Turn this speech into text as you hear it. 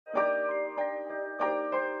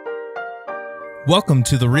Welcome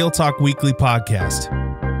to the Real Talk Weekly podcast,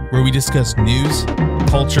 where we discuss news,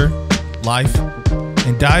 culture, life,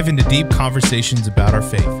 and dive into deep conversations about our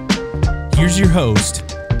faith. Here's your host,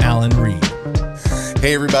 Alan Reed.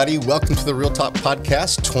 Hey, everybody. Welcome to the Real Talk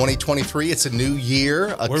Podcast 2023. It's a new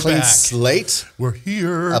year, a clean slate. We're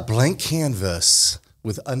here. A blank canvas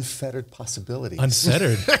with unfettered possibilities.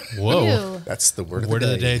 Unfettered? Whoa. That's the word of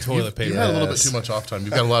the day. Toilet paper. You've had a little bit too much off time. You've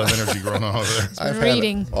got a lot of energy going on over there. I've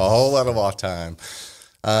reading. had a whole lot of off time.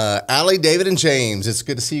 Allie, David, and James, it's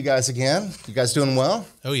good to see you guys again. You guys doing well?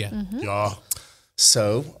 Oh, yeah. Mm-hmm. Yeah.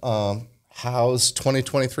 So, how's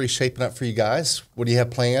 2023 shaping up for you guys? What do you have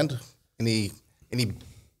planned? Any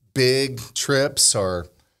big trips or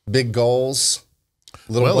big goals?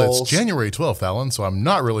 Little goals? It's January 12th, Alan, so I'm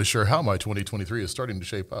not really sure how my 2023 is starting to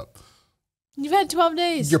shape up. You've had 12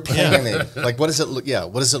 days. You're planning. Like, what is it?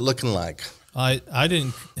 What is it looking like? I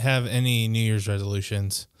didn't have any New Year's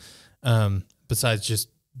resolutions besides just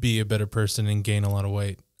be a better person and gain a lot of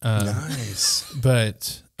weight. Nice.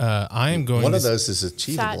 But I am going One of those is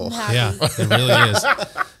achievable. Yeah, it really is.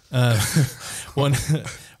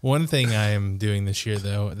 One thing I am doing this year,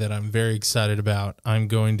 though, that I'm very excited about, I'm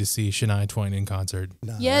going to see Shania Twain in concert.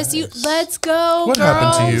 Nice. Yes, let's go, What girls.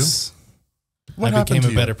 happened to you? I became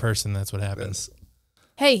a better person. That's what happened.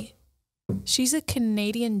 Hey, she's a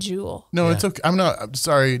Canadian jewel. No, Yeah. it's okay. I'm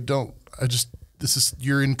sorry.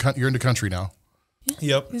 You're into country now.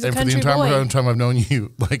 Yep. He's a And for the country entire boy. time I've known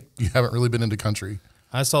you, like, you haven't really been into country.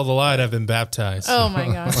 I saw the light. I've been baptized. Oh, my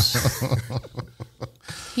gosh.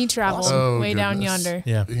 He traveled way down goodness. yonder.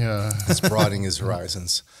 Yeah. Yeah. It's broadening his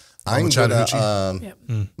horizons. I'm gonna,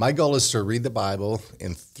 my goal is to read the Bible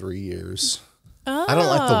in 3 years. Oh, I don't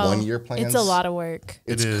like the 1 year plans. It's a lot of work.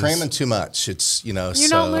 It's It is. cramming too much. It's, You're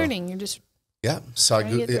not learning. You're just... Yeah. So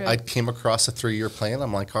Trying to get through I it. came across a 3 year plan.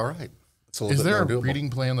 I'm like, all right. It's a little Is bit there a more doable. reading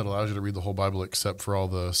plan that allows you to read the whole Bible except for all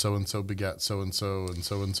the so-and-so begat so-and-so and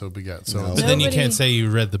so-and-so begat so-and-so? But then you Nobody- can't say you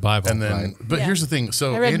read the Bible. And then, Right. but Yeah. here's the thing.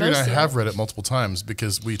 So I read Andrew and I most of have it. read it multiple times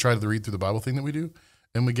because we try to read through the Bible thing that we do,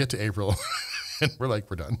 and we get to April, and we're like,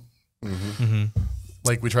 we're done.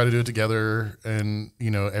 Like, we try to do it together, and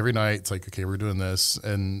every night it's like, okay, we're doing this,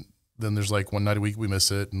 and then there's like one night a week we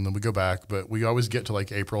miss it, and then we go back, but we always get to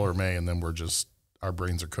like April or May, and then our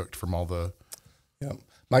brains are cooked from all the. Yeah.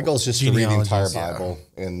 My goal is just to read the entire Genealogies. Bible.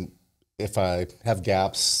 And if I have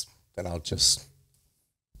gaps, then I'll just,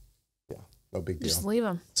 no big deal. Just leave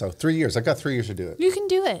them. So 3 years. I've got 3 years to do it. You can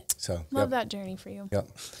do it. So Love that journey for you. Yep.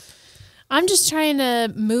 I'm just trying to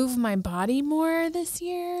move my body more this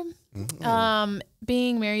year.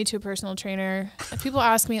 Being married to a personal trainer, people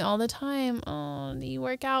ask me all the time, "Oh, do you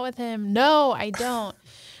work out with him?" No, I don't.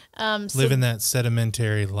 Living that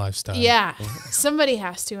sedimentary lifestyle. Yeah, somebody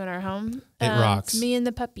has to in our home. It rocks. It's me and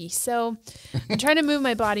the puppy. So I'm trying to move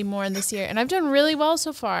my body more this year, and I've done really well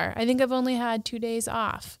so far. I think I've only had 2 days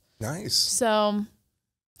off, Nice. so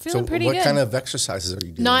feeling So pretty what good. kind of exercises are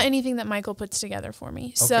you doing? Not anything that Michael puts together for me.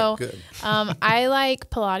 Okay, So good. I like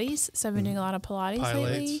Pilates, so I've been doing a lot of Pilates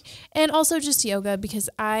lately, and also just yoga because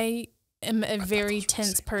I am a very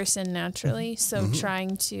tense person naturally. So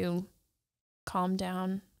trying to calm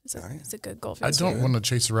down is a good goal for I this don't year. want to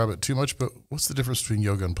chase the rabbit too much, but what's the difference between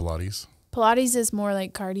yoga and Pilates? Pilates is more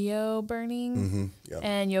like cardio burning, Yep.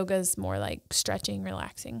 and yoga is more like stretching,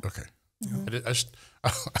 relaxing. Okay. I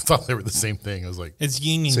thought they were the same thing. I was like, It's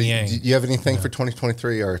yin and So yang. do you have anything for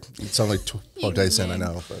 2023 or it's only 12 days in, I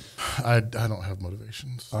know, but I don't have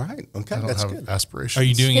motivations. all right. Okay. I don't That's have good. aspirations. Are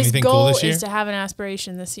you doing His anything goal cool this year? is to have an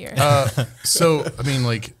aspiration this year. So, I mean,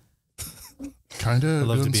 like, kind of. I'd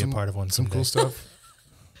love to be a part of one Some someday. cool stuff.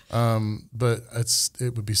 But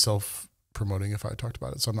it would be self-promoting if I talked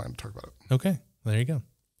about it, so I'm not going to talk about it. Okay, there you go.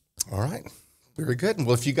 All right. Very good.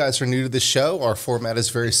 Well, if you guys are new to the show, our format is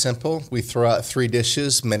very simple. We throw out 3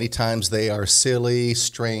 dishes. Many times they are silly,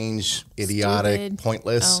 strange, idiotic, Stupid.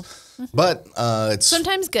 pointless, but it's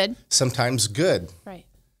Sometimes good. good. Right.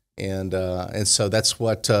 And so that's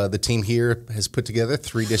what the team here has put together,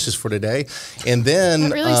 3 dishes for today. And then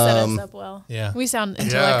That really set us up well. Yeah. We sound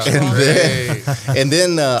Yeah. intellectual. and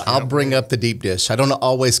then I'll bring up the deep dish. I don't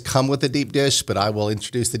always come with a deep dish, but I will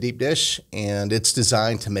introduce the deep dish, and it's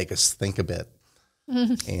designed to make us think a bit.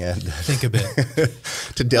 And Think a bit.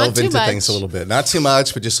 to delve Not too into much. things a little bit. Not too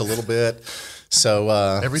much, but just a little bit. So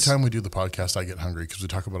Every time we do the podcast, I get hungry because we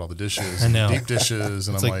talk about all the dishes, I know. and deep dishes,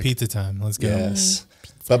 and It's I'm like like, pizza time. Let's go. yes.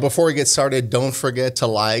 But before we get started, don't forget to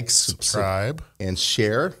like, subscribe. and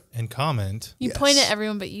share. And comment. You point at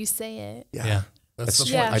everyone, but you say it. Yeah. That's the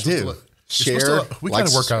Yeah. point. I do. Share. We like, kind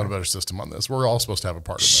of work out a better system on this. We're all supposed to have a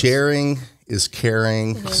part in this. Sharing is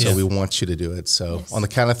caring, It is. so Yes. we want you to do it. So on the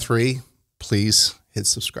count of 3, please hit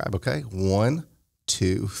subscribe, okay? 1,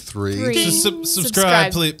 2, 3. Three. Just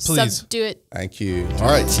subscribe, please. Do it. Thank you. All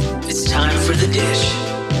right. It's time for the dish.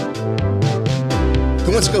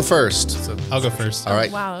 Who wants to go first? I'll go first. All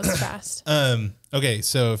right. Wow, that was fast. Okay,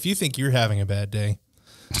 so if you think you're having a bad day,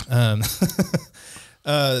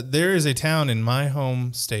 there is a town in my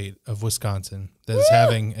home state of Wisconsin that is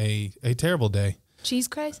having a terrible day. Cheese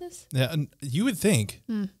crisis? Yeah, you would think,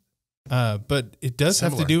 but it does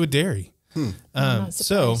have to do with dairy. I'm not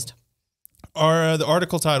So surprised. the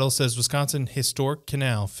article title says Wisconsin historic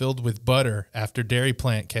canal filled with butter after dairy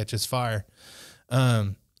plant catches fire.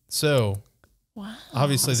 So Wow.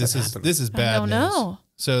 obviously this is bad I don't news. know.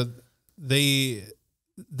 So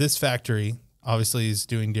this factory obviously is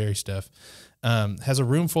doing dairy stuff. Has a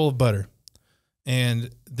room full of butter,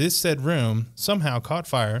 and this said room somehow caught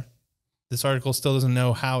fire. This article still doesn't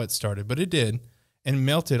know how it started, but it did, and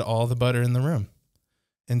melted all the butter in the room.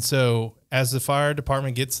 And so as the fire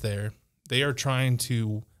department gets there, they are trying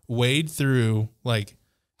to wade through like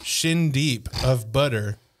shin deep of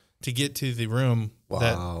butter to get to the room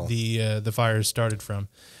that the fire started from.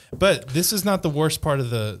 But this is not the worst part of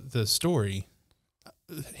the story,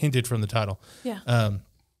 hinted from the title. Yeah.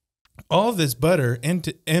 All of this butter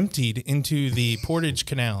emptied into the Portage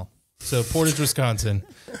Canal. So Portage, Wisconsin,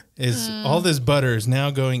 is all this butter is now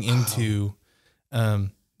going into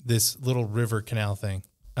this little river canal thing,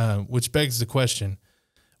 which begs the question: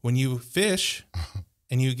 when you fish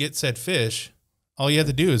and you get said fish, all you have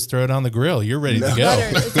to do is throw it on the grill. You're ready to go.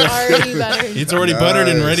 Buttered. It's already buttered. It's already buttered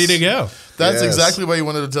and ready to go. That's Yes. exactly why you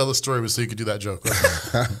wanted to tell the story, was so you could do that joke.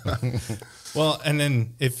 Wasn't it? Well, and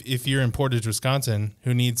then if you're in Portage, Wisconsin,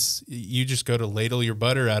 you just go to ladle your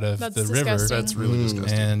butter out of That's the river. disgusting. That's really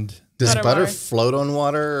disgusting. And Does Butter butter bar. float on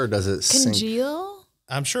water or does it sink? Congeal?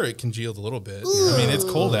 I'm sure it congealed a little bit. I mean, it's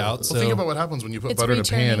cold out. So Well, think about what happens when you put It's butter in a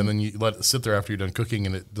pan returning. and then you let it sit there after you're done cooking,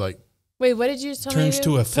 and it like Wait, what did you tell Turns me?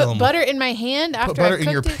 to a film. Put butter in my hand after put butter I in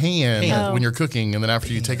your cooked it? pan Oh. when you're cooking, and then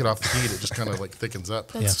after you take it off the heat, it just kind of like thickens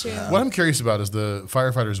up. That's true. What I'm curious about is the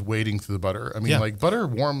firefighters wading through the butter. I mean, Yeah. like butter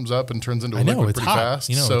warms up and turns into a I know, liquid it's pretty hot. fast.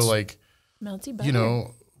 You know, so it's- like, Melty butter. you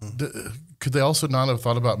know, could they also not have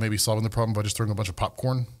thought about maybe solving the problem by just throwing a bunch of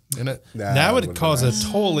popcorn in it? Nah, that would would've cause been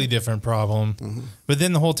a totally different problem. But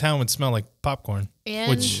then the whole town would smell like popcorn,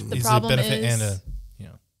 And which the is a problem benefit is and a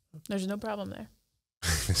there's no problem there.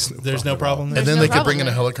 nice. there's no problem there. And then no they could problem bring in a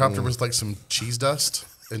there. helicopter with like some cheese dust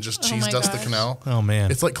and just cheese my dust the gosh. canal. Oh man,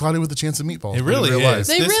 It's like Cloudy with a Chance of Meatballs. It but in really real life. is.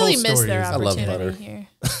 They This really whole missed story their is- I love opportunity butter. here.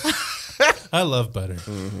 I love butter.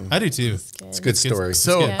 I do too. It's a good story.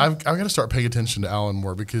 So Yeah. I'm going to start paying attention to Alan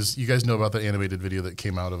more, because you guys know about that animated video that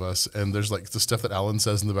came out of us, and there's like the stuff that Alan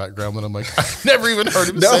says in the background that I'm like, I've never even heard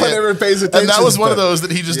him No say one it. ever pays attention. And that was to one of that. those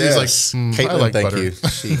that he just is like, Caitlin, I like thank butter.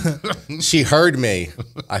 you. She heard me.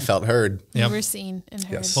 I felt heard. Yep. You were seen and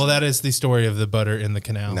heard. Yes. Well, that is the story of the butter in the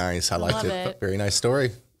canal. Nice. I liked Love it. it. Very nice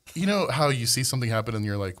story. You know how you see something happen and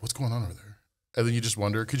you're like, what's going on over there? And then you just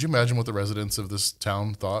wonder, could you imagine what the residents of this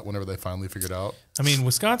town thought whenever they finally figured out? I mean,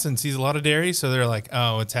 Wisconsin sees a lot of dairy, so they're like,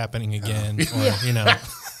 "Oh, it's happening again," or you know,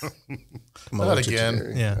 I'm Not allergic to again.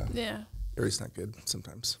 dairy. yeah. Yeah. Dairy's not good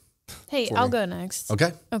sometimes. Hey, I'll go next.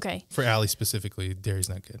 Okay. Okay. For Allie specifically, dairy's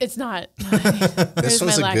not good. It's not. This There's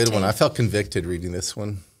one's a my good one. lactate. I felt convicted reading this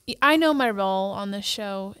one. I know my role on this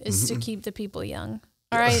show is to keep the people young.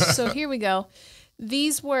 All right, so here we go.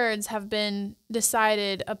 These words have been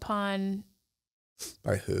decided upon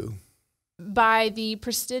By who? by the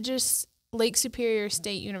prestigious Lake Superior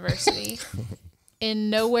State University in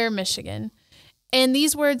Nowhere, Michigan. And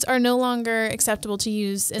these words are no longer acceptable to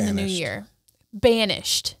use in the new Banished. year.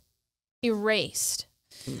 Banished. Erased.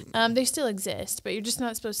 They still exist, but you're just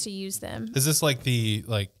not supposed to use them. Is this like the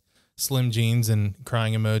slim jeans and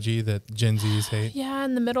crying emoji that Gen Zs hate? Yeah,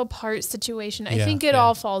 in the middle part situation. I Yeah, think it yeah.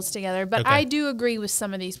 all falls together, but Okay. I do agree with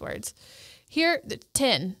some of these words. Here,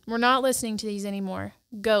 10. We're not listening to these anymore.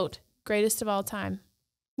 GOAT, greatest of all time.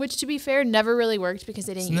 Which, to be fair, never really worked because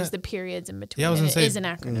they didn't Isn't use it- the periods in between. Yeah, I was and gonna it say- is an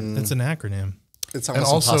acronym. That's an acronym. It's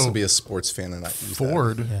almost also, impossible to be a sports fan and not use that.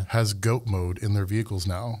 Ford Yeah. has GOAT mode in their vehicles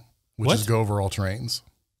now, which What? is go over all terrains.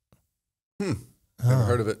 Never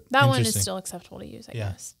heard of it. That one is Interesting. still acceptable to use, I Yeah.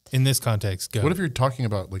 guess. In this context, go. What if you're talking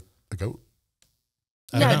about like a goat?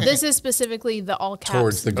 I don't No, know. this is specifically the all caps.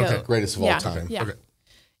 Towards the GOAT. greatest of Yeah, all time. yeah. Okay.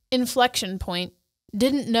 Inflection point.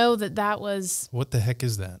 Didn't know that was. What the heck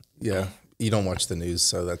is that? Yeah. You don't watch the news,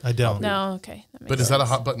 so that I don't. No, okay. That But makes is that a sense.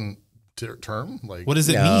 hot button term? Like, What does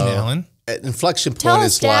it No. mean, Alan? An inflection Tell point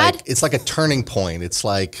us, is like Dad. it's like a turning point. It's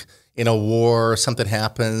like in a war, something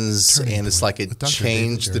happens, and it's like it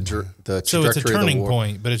changed the trajectory So it's a turning of the war.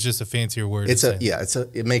 point, but it's just a fancier word.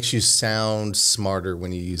 It makes you sound smarter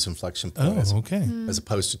when you use inflection point okay. as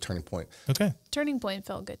opposed to turning point. Okay. Turning point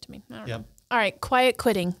felt good to me. I don't Yep. know. All right, quiet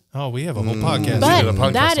quitting. Oh, we have a whole podcast. But did a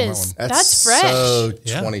podcast that on is that that's fresh. So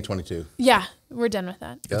Yeah. 2022. Yeah, we're done with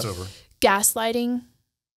that. It's over. Gaslighting.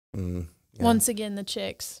 Yeah. Once again, the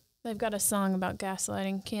chicks. They've got a song about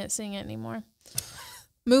gaslighting. Can't sing it anymore.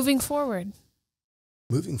 Moving forward.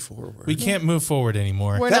 Moving forward. We can't move forward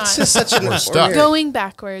anymore. We're That's not. just such an stuck. Going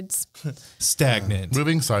backwards. Stagnant.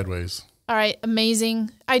 Moving sideways. All right,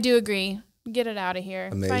 amazing. I do agree. Get it out of here.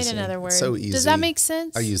 Find Amazing. another word. So easy. Does that make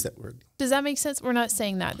sense? I use that word. Does that make sense? We're not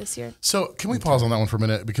saying that this year. So can we pause on that one for a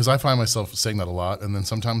minute? Because I find myself saying that a lot. And then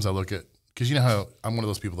sometimes I look at, because you know how I'm one of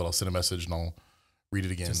those people that I'll send a message and I'll read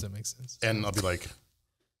it again. Does that make sense? And I'll be like,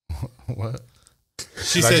 what?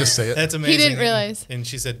 She Did I said, just say it? That's amazing. He didn't realize. And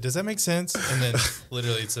she said, does that make sense? And then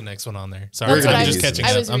literally it's the next one on there. That's Sorry, what I'm I just was, catching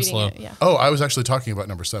I up. was I'm reading slow. it. Yeah. Oh, I was actually talking about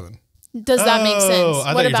number 7. Does that make sense? I What thought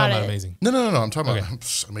you were about talking it? about amazing. No. I'm talking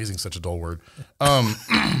about amazing, such a dull word.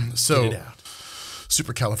 So Get it out.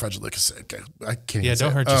 supercalifragilistic. I can't. Yeah, even say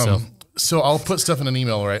don't it. hurt yourself. So I'll put stuff in an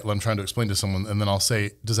email, right? I'm trying to explain to someone, and then I'll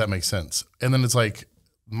say, "Does that make sense?" And then it's like,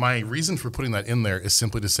 my reason for putting that in there is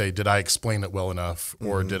simply to say, "Did I explain it well enough,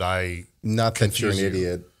 or did I?" Not that you're an Confuse you.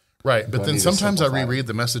 idiot. Right. But Want then me to sometimes I simplify it. reread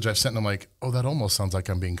the message I've sent, and I'm like, "Oh, that almost sounds like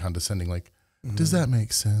I'm being condescending." Like, does that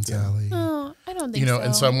make sense, Allie? Oh, I don't think You know, so.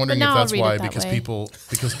 and so I'm wondering But if now I'll that's read it why, that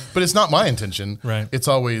because way. but it's not my intention. Right. It's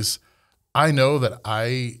always, I know that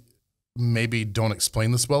I maybe don't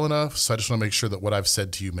explain this well enough. So I just want to make sure that what I've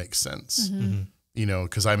said to you makes sense, Mm-hmm. you know,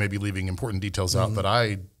 because I may be leaving important details out that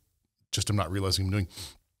I just am not realizing I'm doing.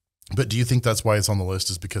 But do you think that's why it's on the list,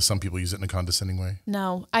 is because some people use it in a condescending way?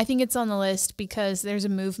 No, I think it's on the list because there's a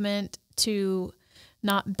movement to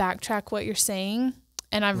not backtrack what you're saying.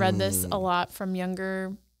 And I've read this a lot from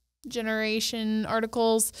younger generation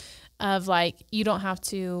articles of like, you don't have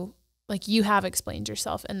to, like, you have explained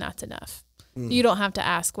yourself and that's enough. You don't have to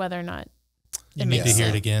ask whether or not You it need makes to hear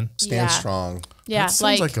sense. it again. Stand Yeah. strong. Yeah. That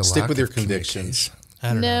sounds like a Stick lack with your of convictions. communication. I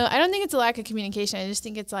don't know. No, I don't think it's a lack of communication. I just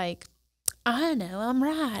think it's like, I know I'm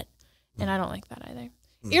right. And I don't like that either.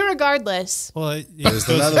 Irregardless. Well, There's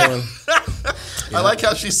another one. I like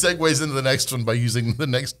how she segues into the next one by using the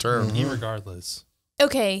next term. Irregardless.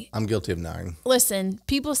 Okay, I'm guilty of 9. listen,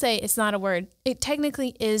 people say it's not a word. It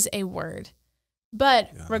technically is a word. But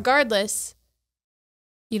regardless,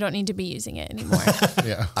 you don't need to be using it anymore.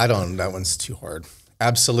 Yeah. I don't. That one's too hard.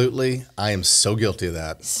 Absolutely. I am so guilty of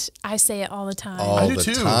that. I say it all the time. All do the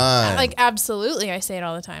too. time. Like, absolutely, I say it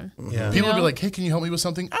all the time. Yeah. People would be know? like, "Hey, can you help me with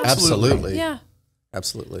something?" Absolutely. Yeah.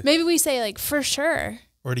 Absolutely. Maybe we say, like, for sure.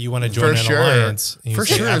 Or do you want to join an sure. alliance? And you For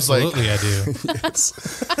say, sure is like- absolutely, I do.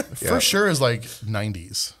 For sure is like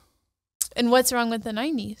 90s. And what's wrong with the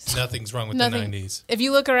 90s? Nothing's wrong with Nothing. the 90s. If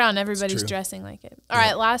you look around, everybody's true. dressing like it. All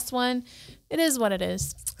right, last one. It is what it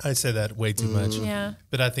is. I say that way too much. Yeah.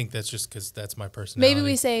 But I think that's just because that's my personality. Maybe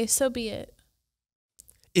we say, so be it.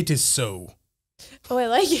 It is so. Oh, I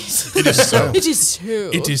like it. It is so. It is so.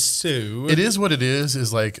 It is so. It is what it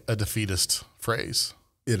is like a defeatist phrase.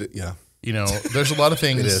 Yeah. You know, there's a lot of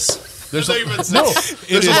things. It is. There's I thought you were gonna say- no. It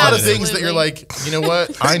There's is a lot what of it things is. that you're like, you know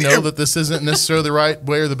what? I know that this isn't necessarily the right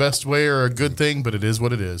way or the best way or a good thing, but it is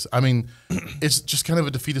what it is. I mean, it's just kind of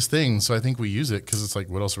a defeatist thing. So I think we use it because it's like,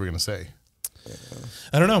 what else are we going to say?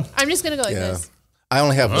 I don't know. I'm just going to go like Yeah. this. I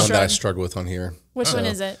only have one that I Shrug. struggle with on here. Which one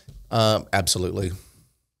is it? Absolutely.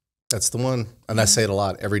 That's the one. And I say it a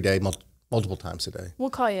lot every day, multiple times a day. We'll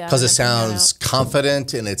call you out. Because it and figure sounds out.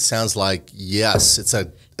 confident and it sounds like yes. It's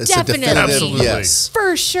a Definitely. definitive Absolutely. yes.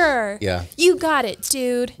 For sure. Yeah. You got it,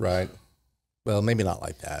 dude. Right. Well, maybe not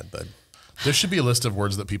like that, but There should be a list of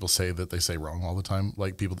words that people say that they say wrong all the time,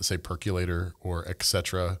 like people that say percolator or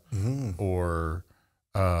etc. Or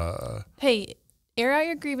Hey, air out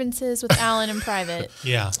your grievances with Alan in private.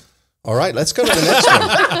 Yeah. all right, let's go to the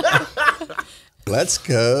next one. Let's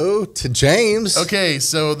go to James. okay,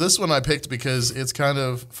 so this one I picked because it's kind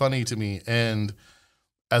of funny to me, and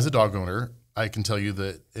as a dog owner, I can tell you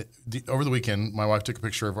that over the weekend, my wife took a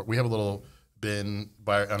picture of. We have a little bin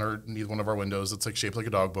underneath one of our windows that's like shaped like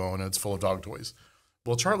a dog bone, and it's full of dog toys.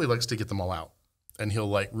 Well, Charlie likes to get them all out, and he'll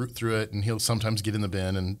like root through it, and he'll sometimes get in the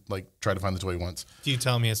bin and like try to find the toy he wants. Do you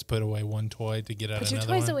tell me he has to put away one toy to get out Put your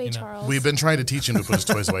another toys one? away, You know? Charles. We've been trying to teach him to put his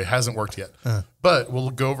toys away. It hasn't worked yet. But we'll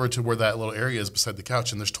go over to where that little area is beside the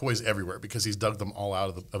couch, and there's toys everywhere because he's dug them all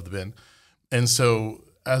out of the bin. And so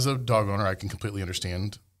as a dog owner, I can completely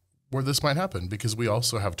understand where this might happen because we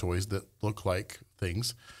also have toys that look like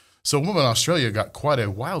things. So a woman in Australia got quite a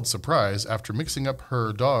wild surprise after mixing up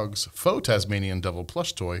her dog's faux Tasmanian devil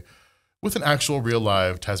plush toy with an actual real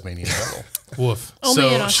live Tasmanian devil. Woof. Only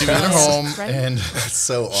in So she went Australia, home right? and That's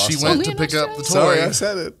so awesome. she went Only to in pick up the toy. Sorry, I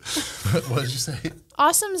said it. What did you say?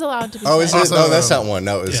 Awesome's allowed to be Oh, is said. it? No, that's not one.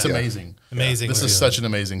 No, It's yeah. amazing. Amazing. This is reveal. such an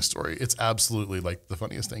amazing story. It's absolutely like the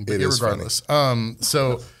funniest thing. But It is irregardless,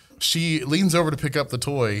 so she leans over to pick up the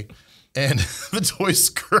toy, and the toy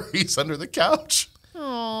scurries under the couch,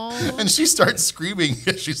 Aw. and she starts screaming.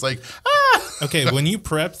 She's like, "Ah!" Okay, when you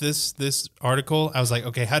prepped this article, I was like,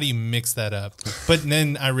 okay, how do you mix that up? But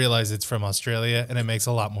then I realized it's from Australia, and it makes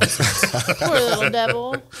a lot more sense. Poor little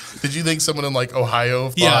devil. Did you think someone in like Ohio?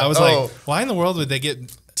 Thought, Yeah, I was oh, like, why in the world would they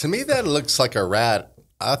get? To me, that looks like a rat.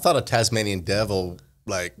 I thought a Tasmanian devil,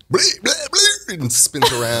 like, bleep, bleep, bleep, and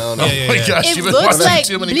spins around. Yeah, yeah, my yeah. gosh, It you've been looks watching like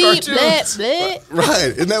too many bleep, cartoons. bleep, bleep. Right.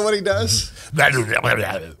 Isn't that what he does?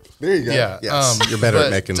 There you go. Yeah, Yes. You're better but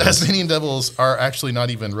at making those. Tasmanian devils are actually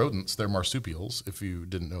not even rodents; they're marsupials. If you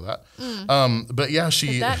didn't know that, but yeah, Put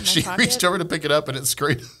she that in my she pocket. reached over to pick it up, and it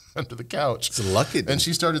scurried under the couch. It's lucky. And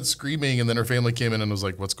she started screaming, and then her family came in and was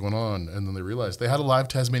like, "What's going on?" And then they realized they had a live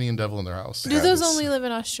Tasmanian devil in their house. Do those only live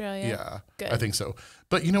in Australia? Yeah, Good. I think so.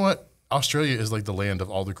 But you know what? Australia is like the land of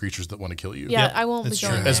all the creatures that want to kill you. Yeah, Yep, I won't be that's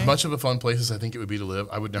going true. there. As much of a fun place as I think it would be to live,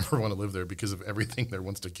 I would never want to live there because of everything there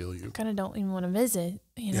wants to kill you. Kind of don't even want to visit.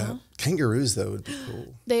 You know, Yeah. Kangaroos, though, would be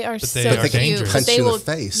cool. they are they so are cute. dangerous. But Punch they you in the will,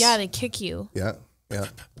 face. Yeah, they kick you. Yeah. Yeah.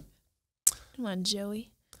 Come on,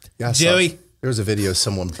 Joey. Yeah. I saw- Joey. There was a video of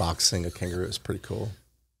someone boxing a kangaroo. It's pretty cool.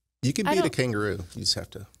 You can I beat a don't- kangaroo. You just have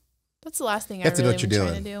to. That's the last thing You I have to know really what been you're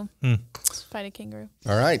trying to do. Just fight a kangaroo.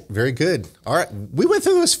 All right. Very good. All right. We went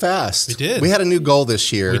through this fast. We did. We had a new goal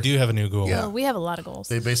this year. We do have a new goal. Yeah. Oh, we have a lot of goals.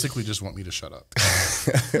 They basically just want me to shut up.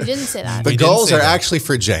 We didn't say that. The We didn't goals say are that. actually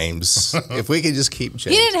for James. If we could just keep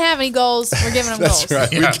James. He didn't have any goals. We're giving him goals.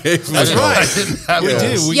 That's right. Yeah, We gave him that's a right. goal. I didn't have Yeah.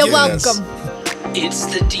 it. Dude, we You're did. welcome. It's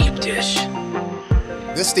the deep dish.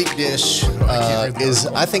 This deep dish read the is,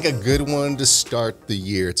 article. I think, a good one to start the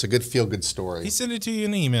year. It's a good feel-good story. He sent it to you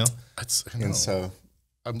in an email. I know. And so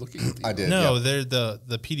I'm looking at the I did. No, yeah. they're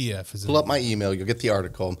the PDF is. Pull up my email. You'll get the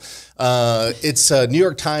article. It's a New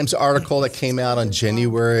York Times article that came out on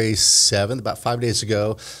January 7th, about 5 days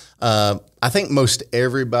ago. I think most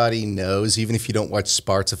everybody knows, even if you don't watch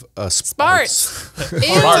Sparks. Sparks.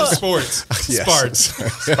 Ew. Sports. Yes.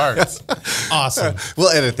 Sparts. Sparks. Awesome. We'll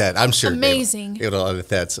edit that. I'm sure. Amazing. It'll edit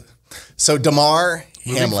that. So Damar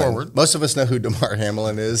Moving Hamlin. forward. Most of us know who Damar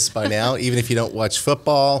Hamlin is by now, even if you don't watch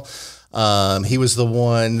football. He was the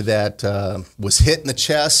one that was hit in the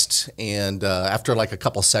chest, and after like a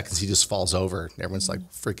couple seconds, he just falls over. Everyone's like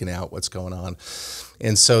freaking out, what's going on?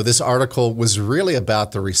 And so this article was really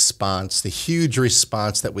about the response, the huge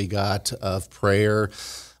response that we got of prayer.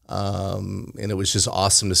 And it was just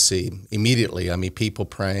awesome to see immediately. I mean, people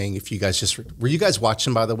praying. If you guys were you guys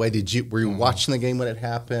watching, by the way? Were you watching the game when it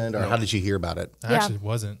happened, or how did you hear about it? I actually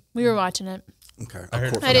wasn't. We were watching it. Okay. I heard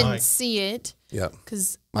Of course. I didn't Mike. see it Yeah.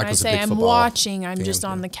 because when I Michael's a say big I'm football watching, I'm just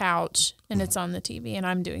fan, on yeah. the couch and it's on the TV and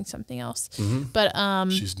I'm doing something else. Mm-hmm.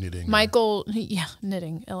 But She's knitting. Michael, yeah,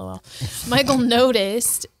 knitting, lol. Michael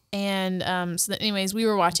noticed, and so that anyways, we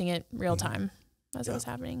were watching it real time as it was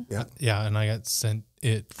happening. Yeah. Yeah, and I got sent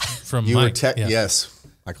it from You Mike. were yeah. Yes.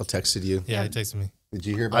 Michael texted you. Yeah, he texted me. Did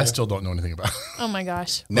you hear about I it? still don't know anything about it. Oh my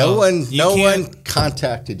gosh. No Well, one. you No can't- one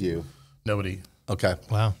contacted you. Nobody. Okay.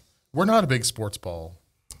 Wow. We're not a big sports ball.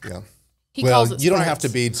 Yeah. He Well, calls it you don't Sparks. have to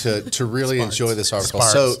be to really enjoy this article.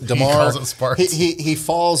 Sparks. So He Damar, calls it Sparks. he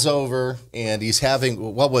falls over and he's having,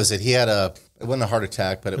 what was it? He had it wasn't a heart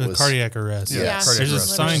attack, but it was Cardiac arrest. Yeah, cardiac There's a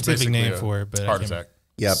arrest. scientific Basically name a for it, but I heart can't- attack.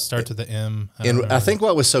 Yep. Start to the M. don't And I remember. think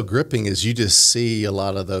what was so gripping is you just see a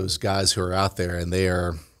lot of those guys who are out there, and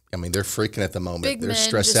they're freaking at the moment. Big they're men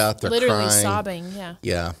stressed just out. They're literally crying. sobbing. Yeah.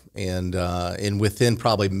 Yeah, and within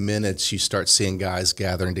probably minutes, you start seeing guys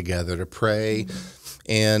gathering together to pray.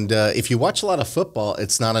 And if you watch a lot of football,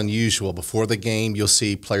 it's not unusual. Before the game, you'll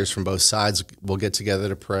see players from both sides will get together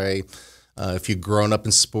to pray. If you've grown up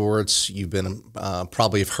in sports, you've been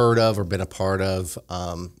probably have heard of or been a part of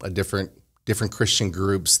a different Christian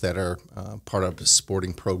groups that are part of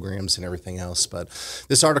sporting programs and everything else. But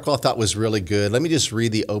this article I thought was really good. Let me just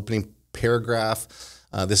read the opening paragraph.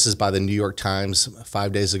 This is by the New York Times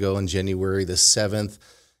 5 days ago on January the 7th.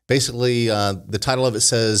 Basically, the title of it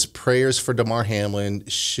says, "Prayers for Damar Hamlin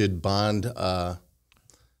should bond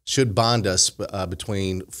us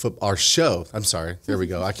between our show." I'm sorry. There we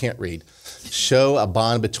go. I can't read. Show a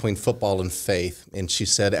bond between football and faith. And she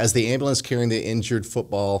said, as the ambulance carrying the injured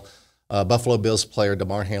Buffalo Bills player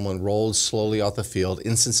Damar Hamlin rolled slowly off the field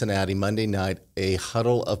in Cincinnati Monday night, a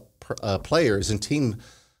huddle of players and team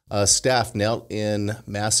Staff knelt in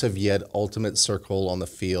massive yet ultimate circle on the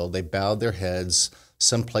field. They bowed their heads,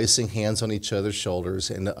 some placing hands on each other's shoulders,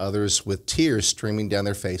 and others with tears streaming down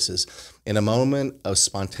their faces. In a moment of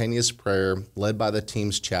spontaneous prayer, led by the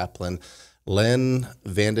team's chaplain, Len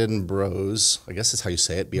Vanden Bros, I guess that's how you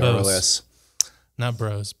say it, B-R-O-S. Not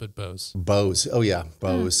bros, but bows. Bows. Oh, yeah,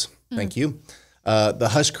 bows. Thank you. The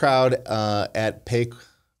hush crowd at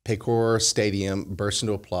Paycor Stadium burst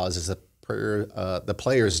into applause as the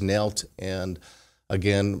players knelt and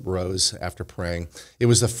again rose after praying. It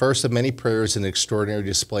was the first of many prayers in an extraordinary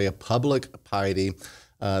display of public piety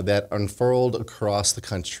that unfurled across the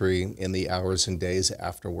country in the hours and days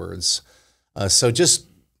afterwards.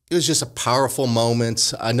 It was just a powerful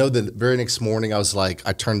moment. I know the very next morning I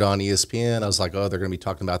turned on ESPN. I was like, oh, they're going to be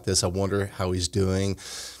talking about this. I wonder how he's doing.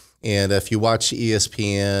 And if you watch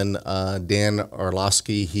ESPN, Dan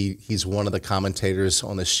Orlovsky, he's one of the commentators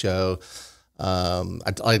on the show.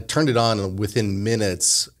 I turned it on, and within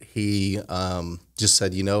minutes, he just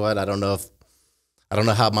said, you know what, I don't know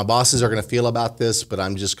how my bosses are going to feel about this, but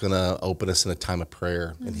I'm just going to open us in a time of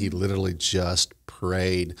prayer. And he literally just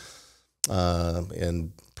prayed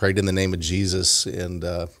and prayed in the name of Jesus and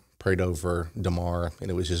prayed over Damar.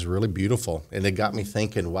 And it was just really beautiful. And it got me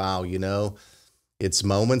thinking, wow, it's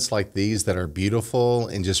moments like these that are beautiful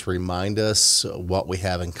and just remind us what we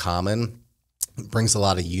have in common. It brings a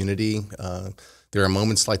lot of unity. There are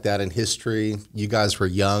moments like that in history. You guys were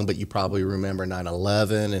young, but you probably remember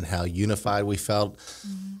 9/11 and how unified we felt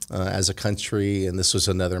as a country. And this was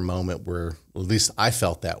another moment where at least I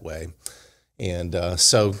felt that way. And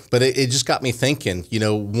but it just got me thinking,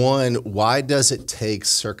 one, why does it take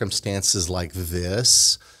circumstances like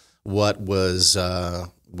this? What was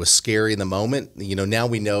scary in the moment? Now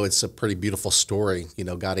we know it's a pretty beautiful story.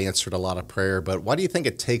 God answered a lot of prayer, but why do you think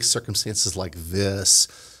it takes circumstances like this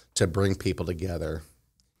to bring people together?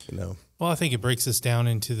 Well, I think it breaks us down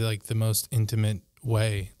into the most intimate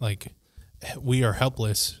way. Like, we are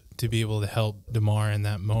helpless to be able to help Damar in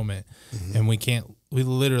that moment, and we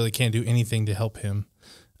literally can't do anything to help him.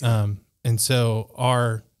 And so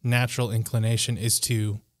our natural inclination is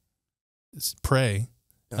to pray,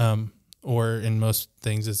 or in most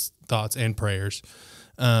things it's thoughts and prayers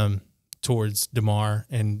towards Damar,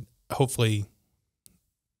 and hopefully,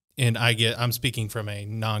 and I'm speaking from a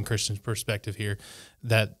non-Christian perspective here,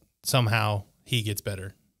 that somehow he gets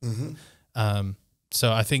better.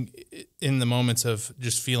 So I think in the moments of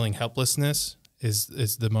just feeling helplessness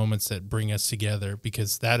is the moments that bring us together,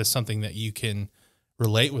 because that is something that you can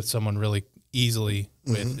relate with someone really easily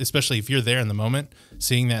with, especially if you're there in the moment,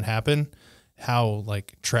 seeing that happen, how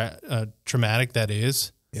traumatic that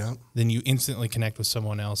is. Yeah. Then you instantly connect with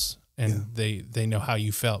someone else, and they know how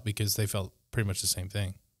you felt because they felt pretty much the same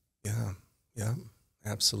thing. Yeah,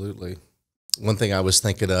 absolutely. One thing I was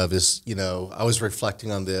thinking of is, I was reflecting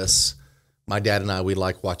on this. My dad and I, we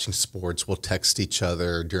like watching sports. We'll text each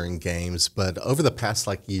other during games. But over the past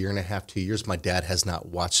year and a half, 2 years, my dad has not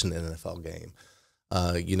watched an NFL game.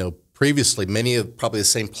 Previously, many of probably the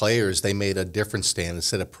same players, they made a different stand.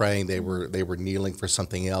 Instead of praying, they were kneeling for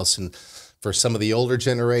something else. And for some of the older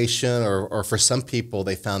generation, or for some people,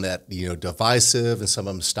 they found that divisive, and some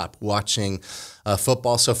of them stopped watching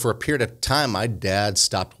football. So for a period of time, my dad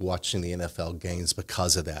stopped watching the NFL games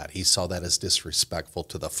because of that. He saw that as disrespectful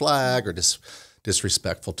to the flag or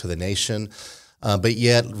disrespectful to the nation. But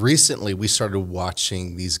yet recently, we started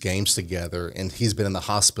watching these games together, and he's been in the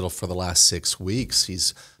hospital for the last 6 weeks.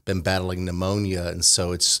 He's been battling pneumonia, and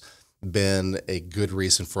so it's been a good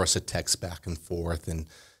reason for us to text back and forth and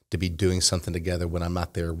to be doing something together when I'm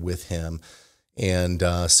not there with him. And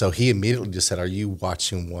so he immediately just said, are you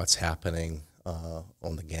watching what's happening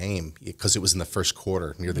on the game? Because it was in the first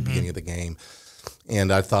quarter, near the beginning of the game.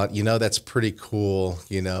 And I thought, that's pretty cool.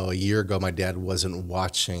 A year ago, my dad wasn't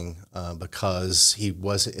watching because he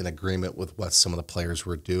wasn't in agreement with what some of the players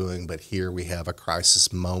were doing. But here we have a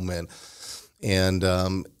crisis moment. And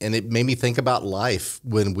it made me think about life.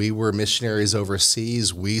 When we were missionaries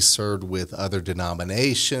overseas, we served with other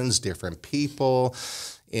denominations, different people.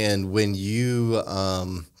 And when you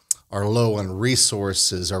are low on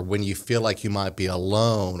resources, or when you feel like you might be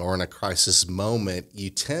alone or in a crisis moment,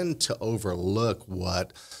 you tend to overlook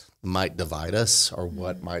what might divide us or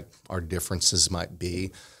what our differences might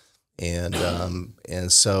be. And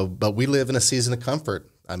so, but we live in a season of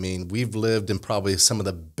comfort. I mean, we've lived in probably some of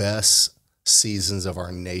the best seasons of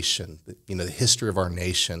our nation, the history of our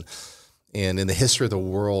nation. And in the history of the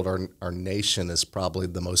world, our nation is probably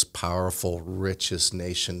the most powerful, richest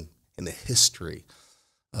nation in the history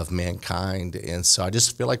of mankind. And so I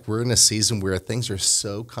just feel like we're in a season where things are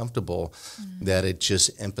so comfortable that it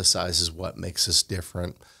just emphasizes what makes us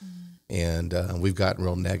different. And we've gotten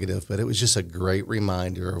real negative, but it was just a great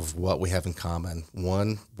reminder of what we have in common.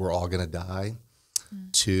 One, we're all going to die.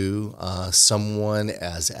 Two, someone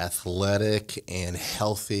as athletic and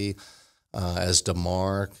healthy as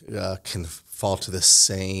Damar can fall to the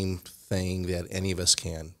same thing that any of us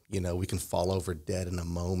can. You know, we can fall over dead in a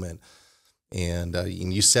moment. And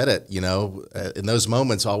you said it, you know, in those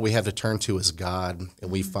moments, all we have to turn to is God.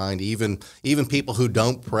 And we find even people who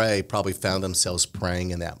don't pray probably found themselves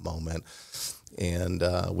praying in that moment. And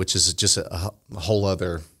which is just a whole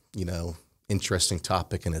other, you know, interesting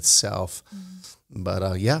topic in itself.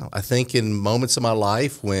 But yeah, I think in moments of my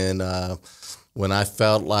life when I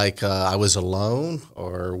felt like I was alone,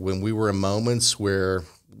 or when we were in moments where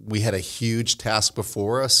we had a huge task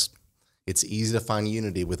before us, it's easy to find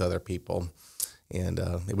unity with other people. And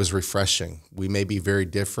it was refreshing. We may be very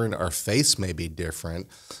different. Our faiths may be different,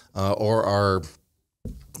 or our,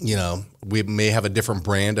 you know, we may have a different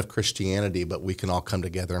brand of Christianity, but we can all come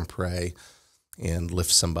together and pray and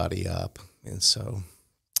lift somebody up. And so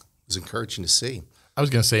it was encouraging to see. I was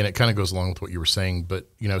going to say, and it kind of goes along with what you were saying, but,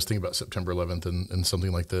 you know, I was thinking about September 11th and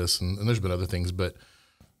something like this, and there's been other things, but,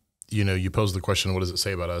 you know, you pose the question, what does it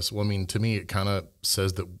say about us? Well, I mean, to me, it kind of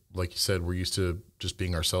says that, like you said, we're used to just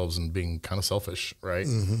being ourselves and being kind of selfish, right?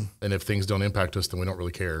 And if things don't impact us, then we don't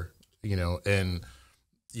really care, you know? And,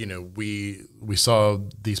 you know, we saw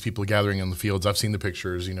these people gathering in the fields. I've seen the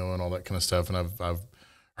pictures, you know, and all that kind of stuff, and I've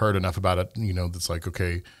heard enough about it, you know, that's like,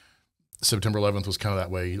 okay, September 11th was kind of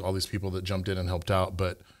that way, all these people that jumped in and helped out,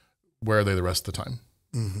 but where are they the rest of the time?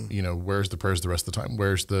 You know, where's the prayers the rest of the time?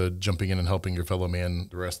 Where's the jumping in and helping your fellow man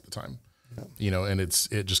the rest of the time? You know, and it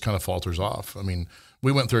just kind of falters off. I mean,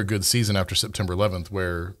 we went through a good season after September 11th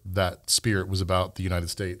where that spirit was about the United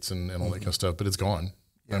States and all that kind of stuff, but it's gone.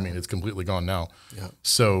 I mean, it's completely gone now.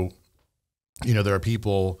 So, you know, there are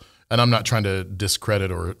people, and I'm not trying to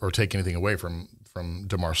discredit or take anything away from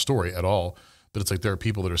Damar's story at all, but it's like there are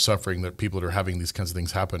people that are suffering, that people that are having these kinds of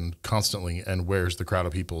things happen constantly, and where's the crowd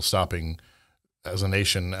of people stopping as a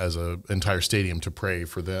nation, as an entire stadium to pray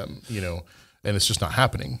for them, you know, and it's just not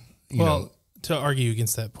happening. You know? To argue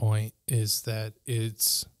against that point is that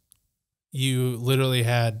you literally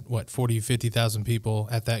had, 50,000 people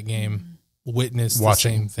at that game witness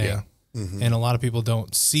Watching, the same thing. And a lot of people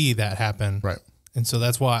don't see that happen. Right. And so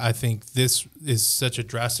that's why I think this is such a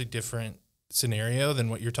drastic different scenario than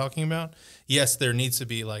what you're talking about. Yes, there needs to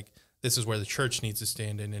be this is where the church needs to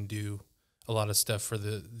stand in and do a lot of stuff for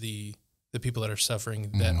the people that are suffering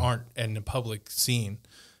that aren't in the public scene.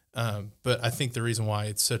 But I think the reason why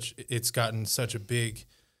it's gotten such a big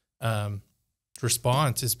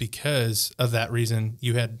response is because of that reason.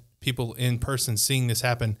 You had people in person seeing this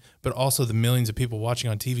happen, but also the millions of people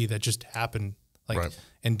watching on TV that just happened,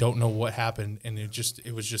 and don't know what happened, and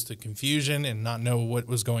it was just a confusion and not know what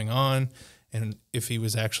was going on, and if he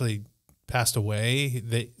was actually passed away,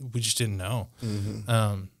 we just didn't know.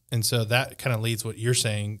 And so that kind of leads what you're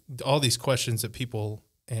saying. All these questions that people,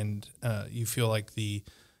 and you feel like the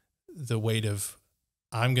weight of,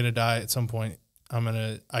 I'm going to die at some point.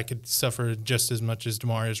 I could suffer just as much as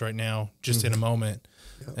Damar is right now, just in a moment,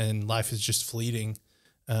 and life is just fleeting.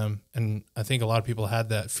 And I think a lot of people had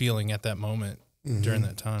that feeling at that moment during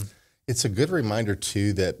that time. It's a good reminder,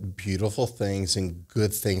 too, that beautiful things and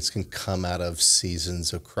good things can come out of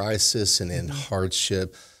seasons of crisis and in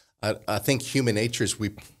hardship. I think human nature is we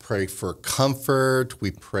pray for comfort,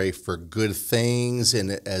 we pray for good things,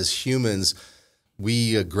 and as humans,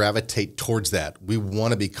 we gravitate towards that. We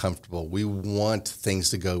want to be comfortable. We want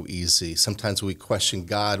things to go easy. Sometimes we question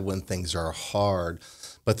God when things are hard,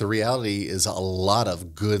 but the reality is a lot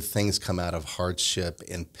of good things come out of hardship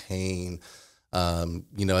and pain.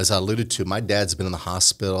 You know, as I alluded to, my dad's been in the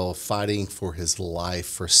hospital fighting for his life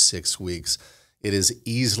for 6 weeks. It has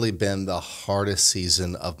easily been the hardest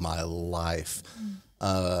season of my life.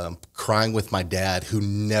 Crying with my dad, who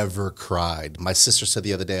never cried. My sister said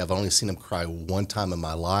the other day, I've only seen him cry one time in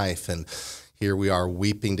my life. And here we are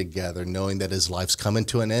weeping together, knowing that his life's coming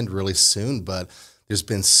to an end really soon. But there's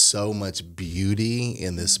been so much beauty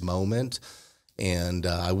in this moment. And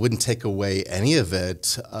I wouldn't take away any of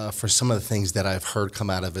it for some of the things that I've heard come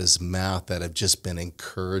out of his mouth that have just been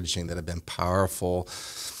encouraging, that have been powerful.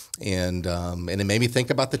 And it made me think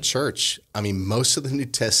about the church. I mean, most of the New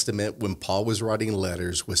Testament, when Paul was writing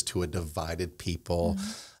letters, was to a divided people,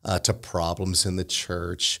 to problems in the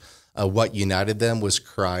church. what united them was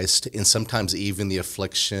Christ, and sometimes even the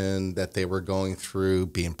affliction that they were going through,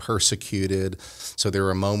 being persecuted. So there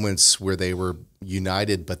were moments where they were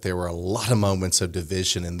united, but there were a lot of moments of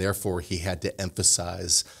division, and therefore he had to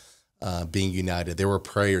emphasize being united. There were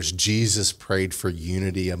prayers. Jesus prayed for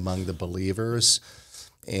unity among the believers.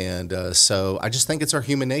 And so I just think it's our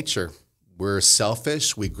human nature. We're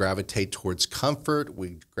selfish. We gravitate towards comfort.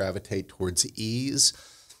 We gravitate towards ease.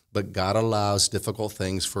 But God allows difficult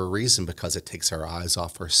things for a reason, because it takes our eyes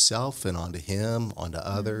off ourselves and onto Him, onto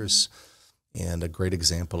others. And a great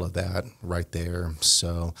example of that right there.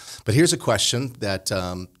 So, but here's a question that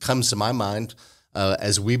comes to my mind.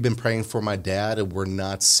 As we've been praying for my dad and we're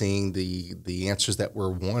not seeing the answers that we're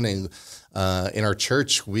wanting in our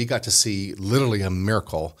church, we got to see literally a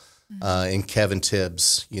miracle in Kevin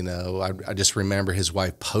Tibbs. You know, I just remember his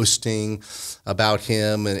wife posting about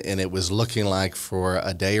him, and it was looking like for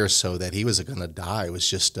a day or so that he was going to die. It was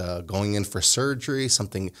just going in for surgery,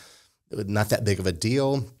 something not that big of a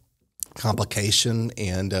deal, complication,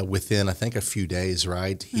 and within, I think, a few days,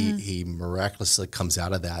 right, he miraculously comes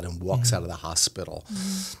out of that and walks out of the hospital.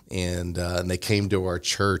 And they came to our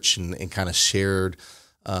church and kind of shared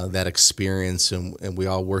that experience, and we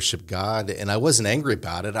all worshiped God. And I wasn't angry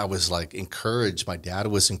about it. I was like encouraged. My dad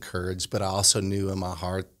was encouraged, but I also knew in my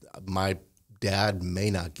heart my dad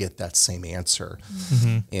may not get that same answer.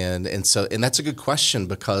 And that's a good question,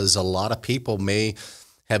 because a lot of people may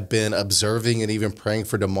have been observing and even praying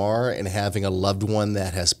for Damar and having a loved one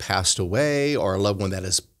that has passed away, or a loved one that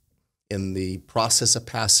is in the process of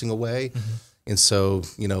passing away. And so,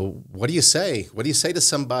 you know, what do you say? What do you say to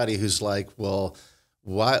somebody who's like, well,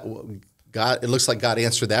 why God, it looks like God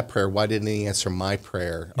answered that prayer. Why didn't he answer my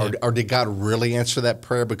prayer? Or did God really answer that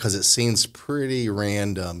prayer? Because it seems pretty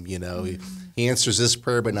random, you know. He answers this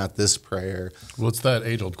prayer, but not this prayer. Well, it's that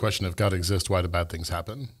age-old question: if God exists, why do bad things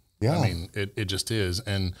happen? Yeah. I mean, it just is.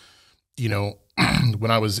 And, you know,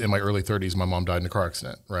 when I was in my early 30s, my mom died in a car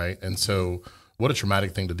accident, right? And so what a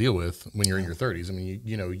traumatic thing to deal with when you're in your 30s. I mean,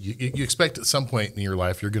 you expect at some point in your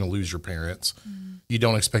life you're going to lose your parents. You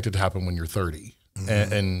don't expect it to happen when you're 30.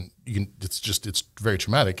 And it's very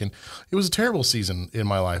traumatic. And it was a terrible season in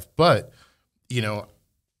my life. But, you know,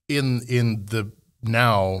 in the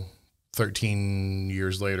now 13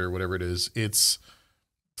 years later, whatever it is, it's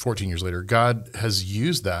 14 years later, God has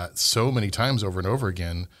used that so many times over and over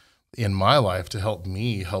again in my life to help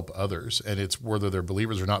me help others. And it's whether they're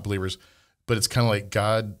believers or not believers, but it's kind of like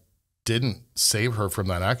God didn't save her from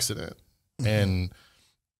that accident. And,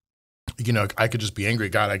 you know, I could just be angry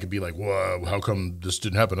at God. I could be like, whoa, how come this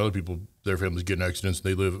didn't happen? Other people, their families get in accidents, and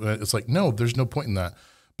they live. And it's like, no, there's no point in that.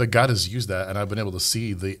 But God has used that. And I've been able to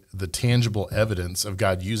see the tangible evidence of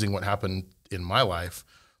God using what happened in my life,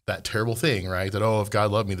 that terrible thing, right? That, oh, if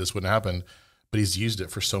God loved me, this wouldn't happen. But he's used it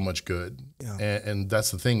for so much good. Yeah. And that's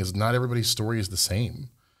the thing, is not everybody's story is the same.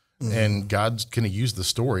 And God's going to use the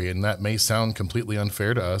story. And that may sound completely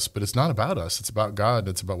unfair to us, but it's not about us. It's about God.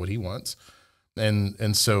 It's about what he wants.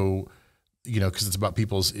 And so, you know, because it's about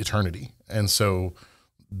people's eternity. And so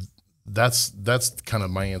that's kind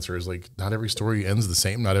of my answer, is like, not every story ends the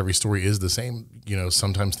same. Not every story is the same. You know,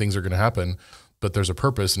 sometimes things are going to happen, but there's a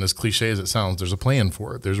purpose. And as cliche as it sounds, there's a plan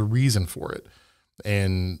for it. There's a reason for it.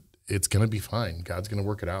 And it's going to be fine. God's going to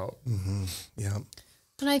work it out. Yeah.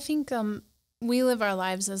 And I think we live our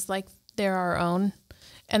lives as like they're our own.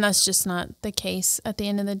 And that's just not the case. At the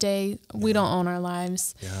end of the day, we don't own our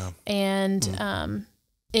lives. Yeah. And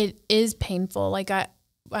it is painful. Like I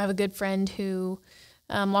have a good friend who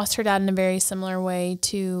lost her dad in a very similar way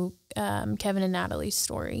to Kevin and Natalie's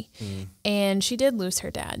story. And she did lose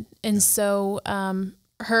her dad. And so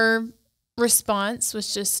her response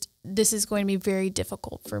was just, this is going to be very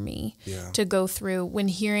difficult for me to go through, when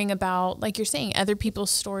hearing about, like you're saying, other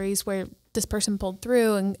people's stories where this person pulled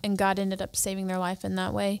through and God ended up saving their life in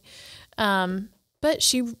that way. But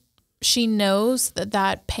she knows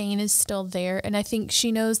that pain is still there. And I think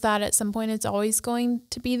she knows that at some point it's always going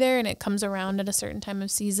to be there, and it comes around at a certain time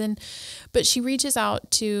of season. But she reaches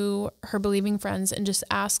out to her believing friends and just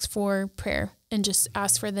asks for prayer, and just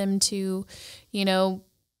asks for them to, you know,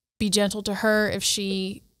 be gentle to her if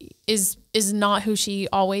she is not who she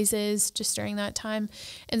always is just during that time.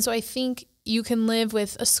 And so I think you can live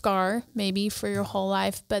with a scar maybe for your whole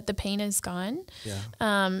life, but the pain is gone.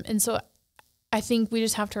 And so I think we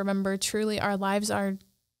just have to remember, truly our lives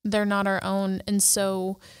they're not our own. And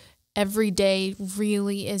so every day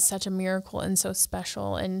really is such a miracle and so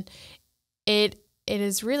special. And it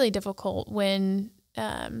is really difficult when,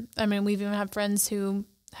 I mean, we've even had friends who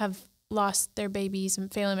have lost their babies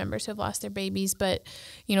and family members who have lost their babies, but,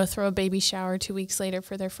 you know, throw a baby shower 2 weeks later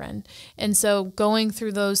for their friend. And so going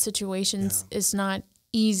through those situations is not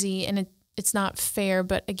easy, and it's not fair.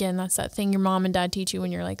 But again, that's that thing your mom and dad teach you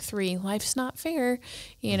when you're like 3, life's not fair,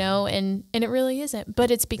 you know, and it really isn't,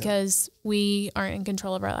 but it's because we aren't in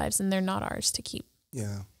control of our lives and they're not ours to keep.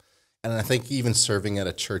 Yeah. And I think even serving at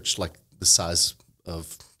a church like the size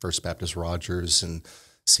of First Baptist Rogers, and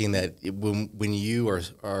seeing that when you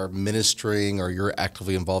are ministering or you're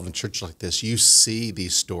actively involved in church like this, you see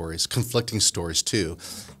these stories, conflicting stories too,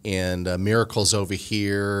 and miracles over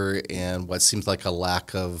here and what seems like a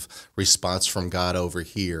lack of response from God over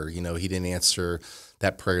here. You know, he didn't answer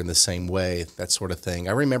that prayer in the same way, that sort of thing.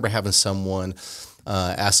 I remember having someone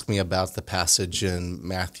ask me about the passage in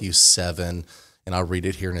Matthew 7, and I'll read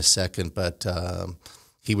it here in a second, but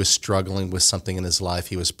he was struggling with something in his life.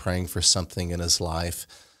 He was praying for something in his life,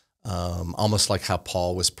 almost like how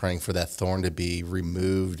Paul was praying for that thorn to be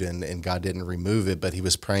removed, and God didn't remove it, but he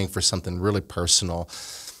was praying for something really personal.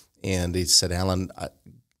 And he said, Alan,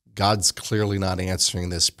 God's clearly not answering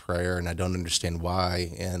this prayer, and I don't understand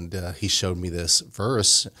why. And he showed me this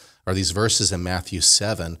verse, or these verses in Matthew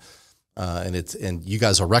 7, and you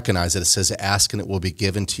guys will recognize it. It says, ask and it will be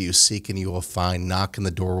given to you, seek and you will find, knock and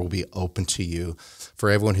the door will be open to you. For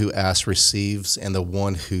everyone who asks receives, and the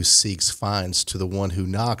one who seeks finds. To the one who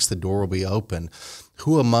knocks, the door will be open.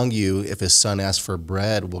 Who among you, if his son asks for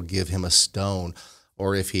bread, will give him a stone?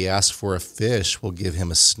 Or if he asks for a fish, will give him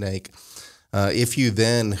a snake? If you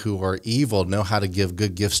then, who are evil, know how to give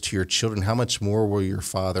good gifts to your children, how much more will your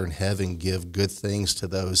Father in heaven give good things to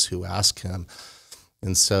those who ask him?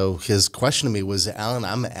 And so his question to me was, Alan,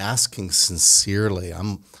 I'm asking sincerely.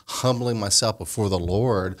 I'm humbling myself before the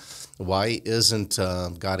Lord. Why isn't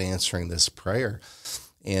God answering this prayer?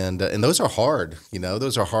 And those are hard, you know,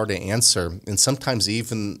 those are hard to answer. And sometimes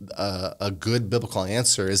even a good biblical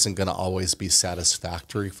answer isn't going to always be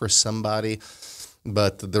satisfactory for somebody.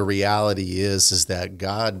 But the reality is that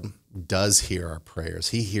God does hear our prayers.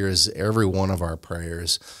 He hears every one of our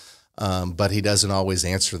prayers. But he doesn't always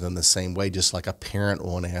answer them the same way, just like a parent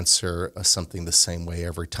won't answer something the same way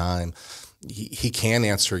every time. He can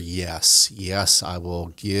answer yes. Yes, I will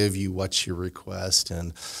give you what you request.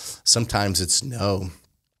 And sometimes it's no.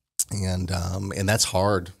 And that's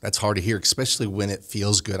hard. That's hard to hear, especially when it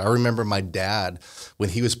feels good. I remember my dad, when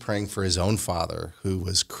he was praying for his own father who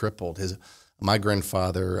was crippled. My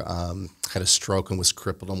grandfather had a stroke and was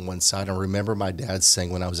crippled on one side. I remember my dad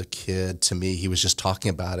saying when I was a kid to me, he was just talking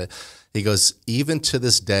about it. He goes, even to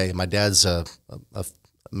this day, my dad's a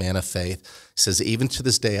man of faith. He says, even to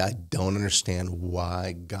this day, I don't understand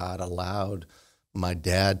why God allowed my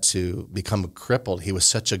dad to become crippled. He was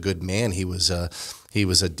such a good man. He was a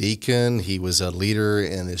deacon. He was a leader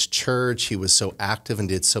in his church. He was so active and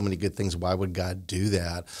did so many good things. Why would God do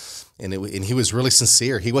that? And he was really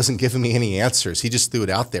sincere. He wasn't giving me any answers. He just threw it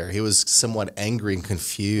out there. He was somewhat angry and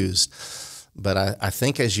confused. But I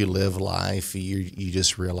think as you live life, you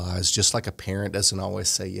just realize, just like a parent doesn't always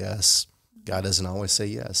say yes, God doesn't always say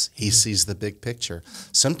yes. He sees the big picture.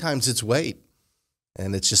 Sometimes it's wait,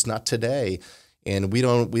 and it's just not today. And we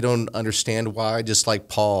don't understand why. Just like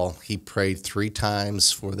Paul, he prayed 3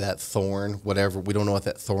 times for that thorn, whatever. We don't know what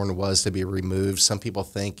that thorn was, to be removed. Some people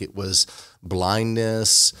think it was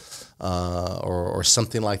blindness or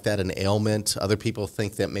something like that, an ailment. Other people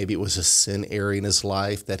think that maybe it was a sin area in his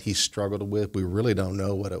life that he struggled with. We really don't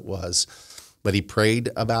know what it was. But he prayed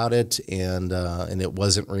about it, and it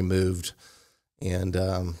wasn't removed. And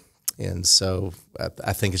so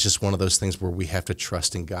I think it's just one of those things where we have to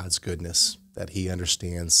trust in God's goodness, that he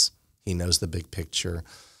understands, he knows the big picture.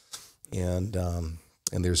 And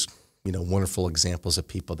there's, wonderful examples of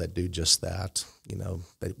people that do just that,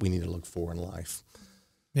 that we need to look for in life.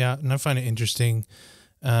 Yeah, and I find it interesting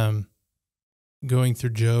going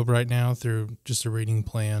through Job right now through just a reading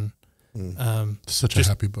plan. Such a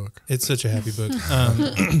happy book. It's such a happy book.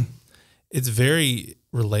 It's very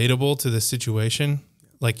relatable to the situation,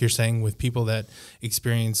 like you're saying, with people that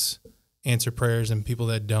experience answer prayers and people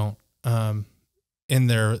that don't, in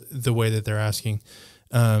the way that they're asking.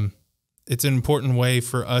 It's an important way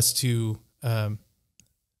for us to,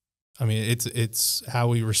 it's how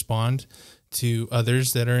we respond to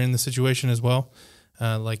others that are in the situation as well.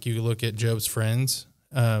 Like you look at Job's friends.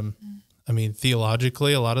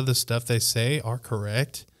 Theologically, a lot of the stuff they say are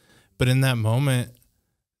correct, but in that moment,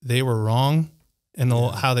 they were wrong in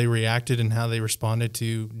how they reacted and how they responded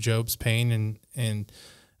to Job's pain. And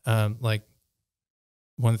like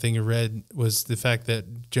one thing I read was the fact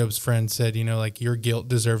that Job's friend said, your guilt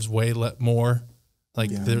deserves way more.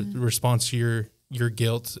 The response to your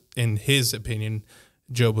guilt, in his opinion,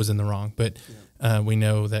 Job was in the wrong, but we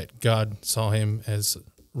know that God saw him as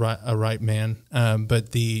a right man.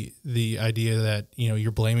 But the idea that,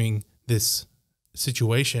 you're blaming this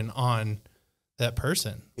situation on that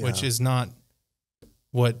person, which is not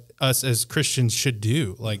what us as Christians should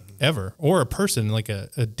do, like ever, or a person, like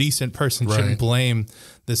a decent person shouldn't blame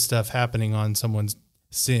this stuff happening on someone's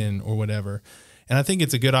sin or whatever. And I think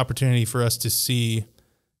it's a good opportunity for us to see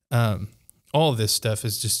all of this stuff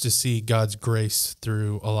is just to see God's grace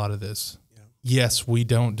through a lot of this. Yeah. Yes, we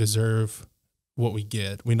don't deserve what we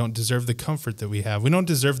get. We don't deserve the comfort that we have. We don't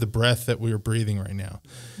deserve the breath that we are breathing right now.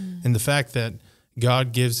 And the fact that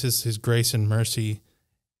God gives us his grace and mercy,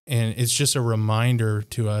 and it's just a reminder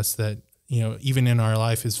to us that, even in our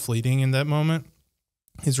life is fleeting in that moment,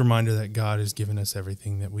 his reminder that God has given us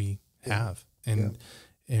everything that we have.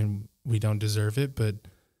 And we don't deserve it, but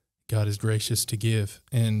God is gracious to give.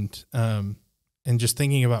 And just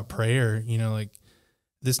thinking about prayer, like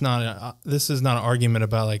this is not an argument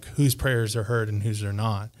about like whose prayers are heard and whose are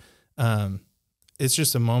not. It's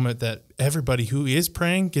just a moment that everybody who is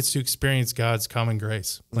praying gets to experience God's common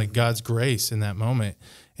grace, like God's grace in that moment.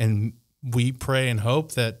 And we pray and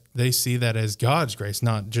hope that they see that as God's grace,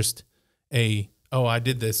 not just I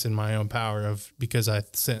did this in my own power because I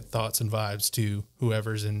sent thoughts and vibes to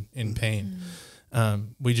whoever's in pain.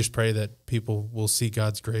 We just pray that people will see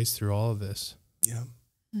God's grace through all of this. Yeah.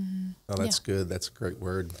 Oh, that's good. That's a great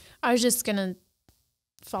word. I was just going to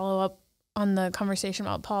follow up on the conversation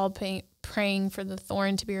about Paul praying for the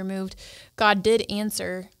thorn to be removed. God did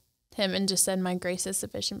answer him and just said, my grace is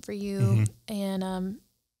sufficient for you. And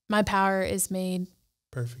my power is made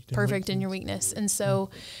perfect in your weakness. And so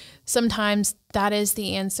sometimes that is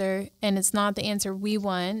the answer, and it's not the answer we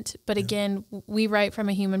want. But again, we write from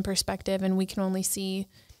a human perspective, and we can only see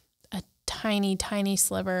a tiny, tiny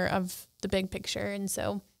sliver of the big picture. And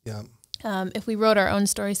so if we wrote our own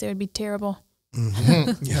stories, they would be terrible.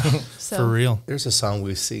 So, for real. There's a song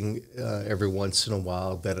we sing every once in a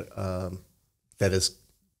while that has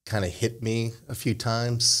kind of hit me a few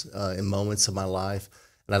times in moments of my life.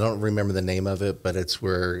 And I don't remember the name of it, but it's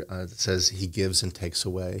where it says, he gives and takes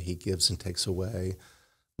away. He gives and takes away.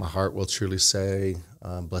 My heart will truly say,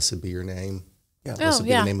 blessed be your name. Yeah, blessed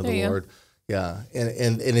be the name of the Lord. Yeah,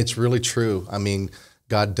 and it's really true. I mean,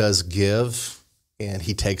 God does give and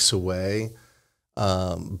he takes away.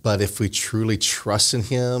 But if we truly trust in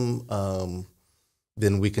him,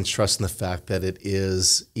 then we can trust in the fact that it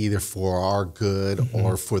is either for our good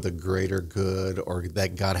or for the greater good, or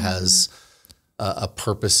that God has a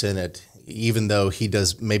purpose in it, even though he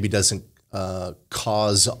doesn't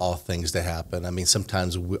cause all things to happen. I mean,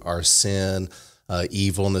 sometimes our sin,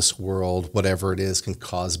 evil in this world, whatever it is, can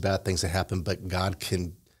cause bad things to happen, but God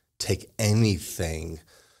can take anything,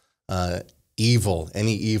 any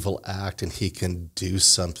evil act, and he can do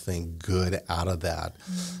something good out of that.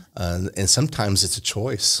 And sometimes it's a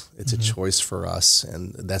choice. It's a choice for us,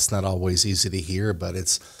 and that's not always easy to hear, but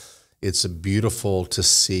it's beautiful to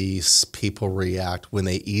see people react when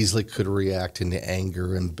they easily could react into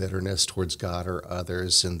anger and bitterness towards God or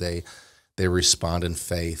others, and they respond in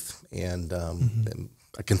faith. And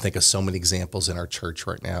I can think of so many examples in our church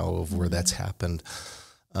right now of where that's happened.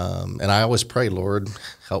 And I always pray, Lord,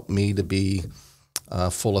 help me to be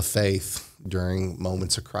full of faith during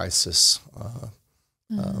moments of crisis.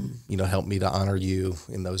 Help me to honor you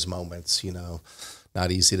in those moments, not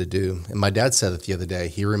easy to do. And my dad said it the other day.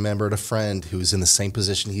 He remembered a friend who's in the same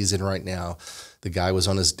position he's in right now. The guy was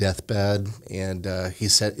on his deathbed, and he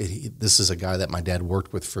said, this is a guy that my dad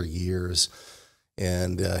worked with for years.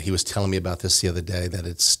 And he was telling me about this the other day, that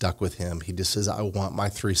it stuck with him. He just says, I want my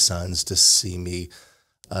 3 sons to see me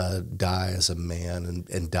die as a man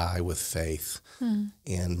and die with faith.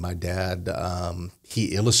 And my dad,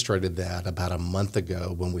 he illustrated that about a month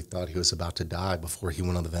ago when we thought he was about to die before he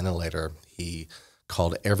went on the ventilator. He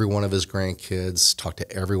called every one of his grandkids, talked to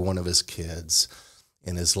every one of his kids.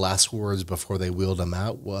 And his last words before they wheeled him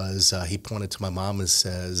out was, he pointed to my mom and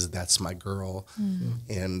says, that's my girl,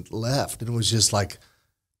 and left. And it was just like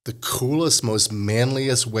the coolest, most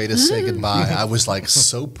manliest way to say goodbye. I was like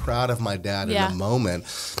so proud of my dad in the moment.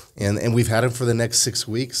 And we've had him for the next 6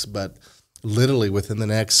 weeks, but literally within the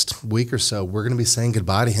next week or so, we're going to be saying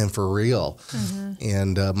goodbye to him for real.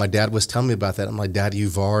 And my dad was telling me about that. I'm like, Dad,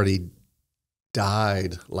 you've already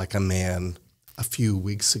died like a man a few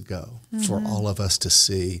weeks ago for all of us to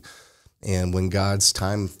see. And when God's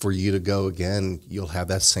time for you to go again, you'll have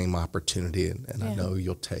that same opportunity, and I know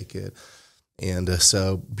you'll take it. And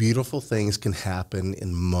so beautiful things can happen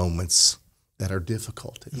in moments that are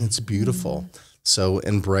difficult, and it's beautiful. So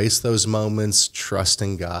embrace those moments, trust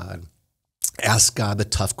in God, Ask God the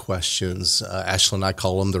tough questions. Ashley and I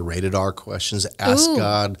call them the rated R questions. Ask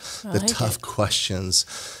God the tough questions.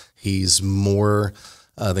 He's more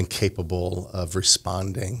than capable of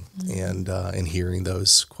responding and hearing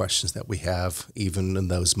those questions that we have, even in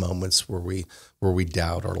those moments where we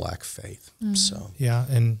doubt or lack faith. So yeah,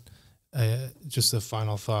 and just a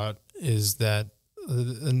final thought is that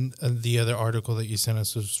the other article that you sent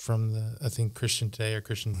us was from I think Christian Today or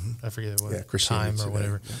Christian, I forget what Time or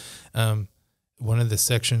whatever. Yeah. One of the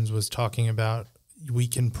sections was talking about we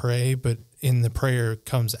can pray, but in the prayer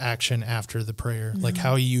comes action after the prayer. Like,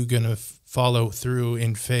 how are you going to follow through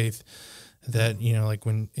in faith that, like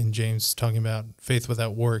when in James talking about faith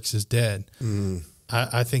without works is dead.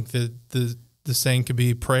 I think that the saying could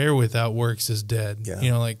be prayer without works is dead.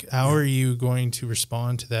 Yeah. Like how are you going to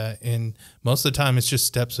respond to that? And most of the time it's just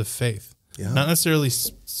steps of faith, not necessarily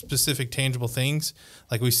specific tangible things.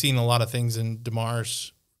 Like we've seen a lot of things in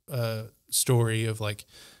Damar's story of like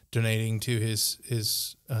donating to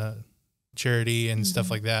his charity and stuff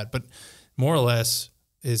like that. But more or less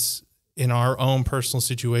is in our own personal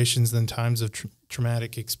situations and times of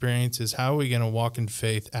traumatic experiences, how are we going to walk in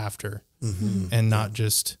faith after and not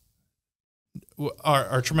just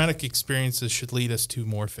our traumatic experiences should lead us to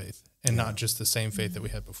more faith and not just the same faith that we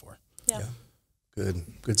had before. Yeah.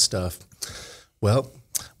 Good stuff. Well,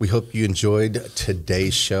 we hope you enjoyed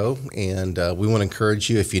today's show, and we want to encourage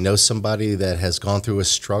you, if you know somebody that has gone through a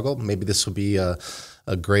struggle, maybe this will be a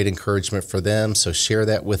great encouragement for them. So share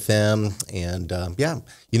that with them. And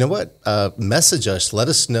you know what? Message us. Let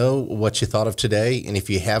us know what you thought of today. And if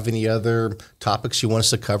you have any other topics you want us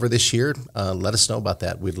to cover this year, let us know about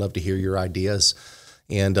that. We'd love to hear your ideas.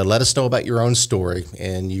 And let us know about your own story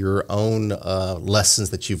and your own lessons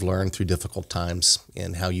that you've learned through difficult times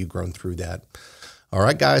and how you've grown through that. All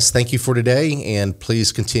right, guys, thank you for today. And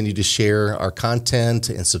please continue to share our content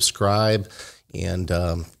and subscribe and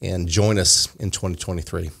join us in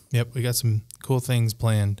 2023. Yep, we got some cool things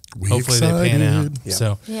planned. Hopefully they pan out. Yeah.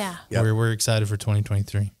 So yeah, we're excited for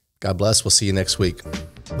 2023. God bless. We'll see you next week.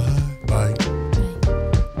 Bye.